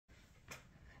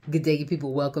Good day,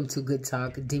 people. Welcome to Good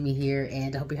Talk. Demi here,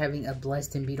 and I hope you're having a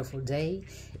blessed and beautiful day.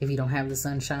 If you don't have the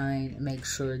sunshine, make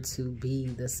sure to be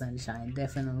the sunshine.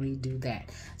 Definitely do that.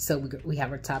 So we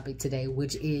have our topic today,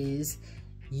 which is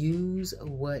use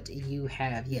what you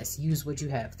have. Yes, use what you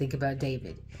have. Think about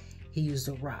David. He used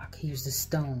a rock. He used a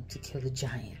stone to kill the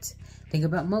giant. Think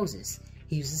about Moses.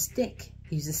 He used a stick.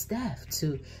 He used a staff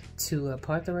to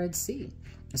part the Red Sea.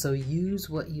 So use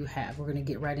what you have. We're going to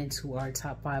get right into our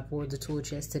top 5 for the tool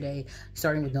chest today,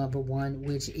 starting with number 1,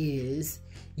 which is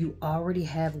you already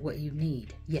have what you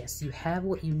need. Yes, you have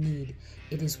what you need.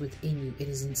 It is within you. It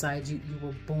is inside you. You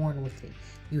were born with it.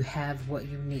 You have what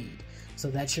you need. So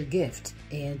that's your gift.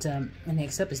 And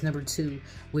next up is number 2,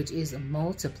 which is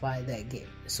multiply that gift.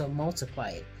 So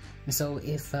multiply it. And so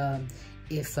if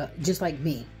just like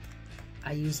me,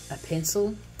 I use a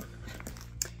pencil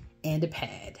and a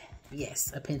pad.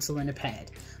 Yes, a pencil and a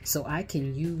pad. So I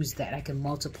can use that. I can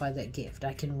multiply that gift.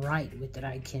 I can write with it.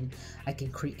 I can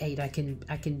create. I can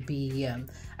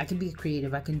be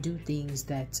creative. I can do things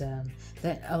that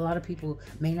that a lot of people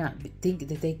may not think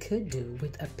that they could do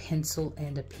with a pencil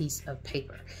and a piece of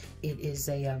paper. It is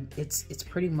it's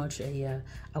pretty much a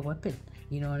weapon.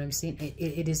 You know what I'm saying?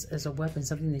 It is as a weapon,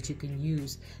 something that you can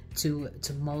use to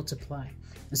multiply.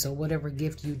 And so whatever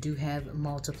gift you do have,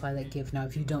 multiply that gift. Now,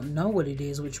 if you don't know what it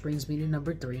is, which brings me to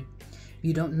number 3,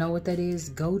 you don't know what that is,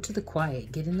 go to the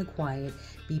quiet, get in the quiet,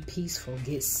 be peaceful,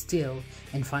 get still,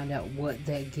 and find out what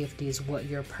that gift is, what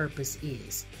your purpose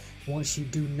is. Once you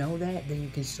do know that, then you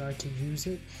can start to use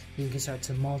it, you can start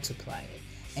to multiply it.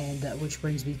 And which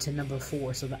brings me to number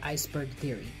 4, so the iceberg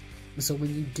theory. So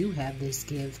when you do have this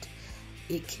gift,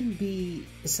 it can be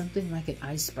something like an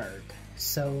iceberg.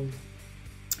 So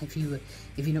if you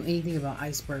know anything about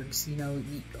icebergs, you know,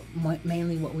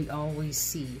 mainly what we always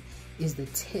see is the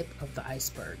tip of the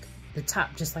iceberg, the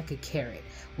top, just like a carrot.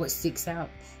 What sticks out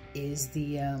is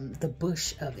the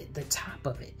bush of it, the top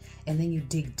of it, and then you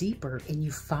dig deeper and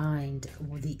you find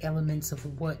the elements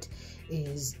of what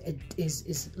is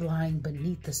lying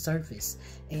beneath the surface,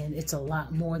 and it's a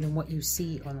lot more than what you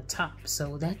see on the top.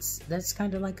 So that's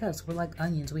kind of like us. We're like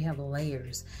onions. We have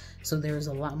layers, so there's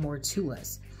a lot more to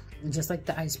us. And just like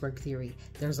the iceberg theory,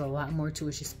 there's a lot more to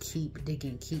it. Just keep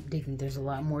digging, keep digging. There's a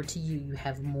lot more to you. You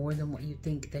have more than what you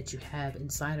think that you have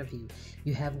inside of you.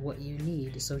 You have what you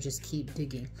need. So just keep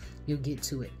digging. You'll get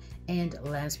to it. And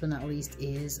last but not least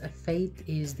is faith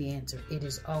is the answer. It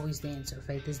is always the answer.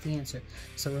 Faith is the answer.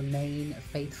 So remain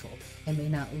faithful. It may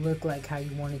not look like how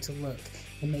you want it to look.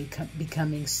 It may be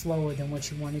coming slower than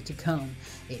what you want it to come.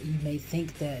 You may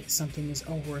think that something is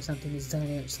over or something is done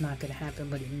and it's not going to happen,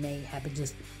 but it may happen.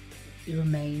 Just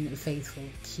remain faithful.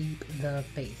 Keep the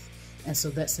faith. And so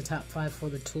that's the top 5 for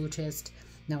the tool chest.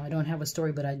 Now, I don't have a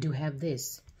story, but I do have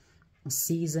this.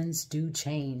 Seasons do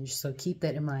change. So keep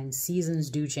that in mind. Seasons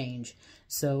do change.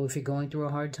 So if you're going through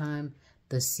a hard time,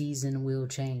 the season will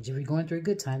change. If you're going through a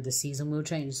good time, the season will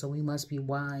change. So we must be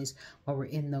wise while we're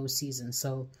in those seasons.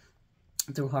 So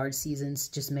through hard seasons,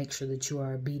 just make sure that you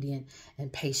are obedient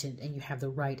and patient and you have the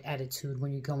right attitude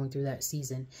when you're going through that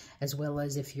season, as well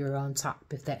as if you're on top,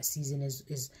 if that season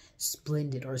is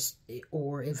splendid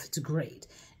or if it's great.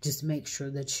 Just make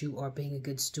sure that you are being a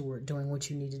good steward, doing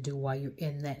what you need to do while you're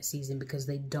in that season, because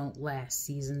they don't last.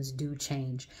 Seasons do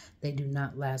change. They do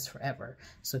not last forever.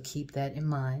 So keep that in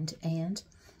mind. And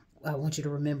I want you to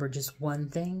remember just one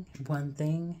thing,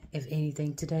 if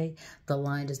anything today. The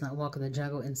lion does not walk in the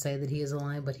jungle and say that he is a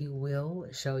lion, but he will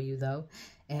show you though.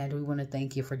 And we want to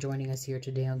thank you for joining us here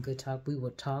today on Good Talk. We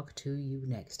will talk to you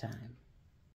next time.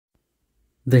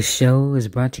 The show is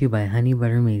brought to you by Honey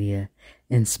Butter Media.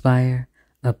 Inspire,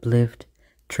 uplift,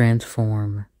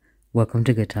 transform. Welcome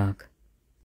to Good Talk.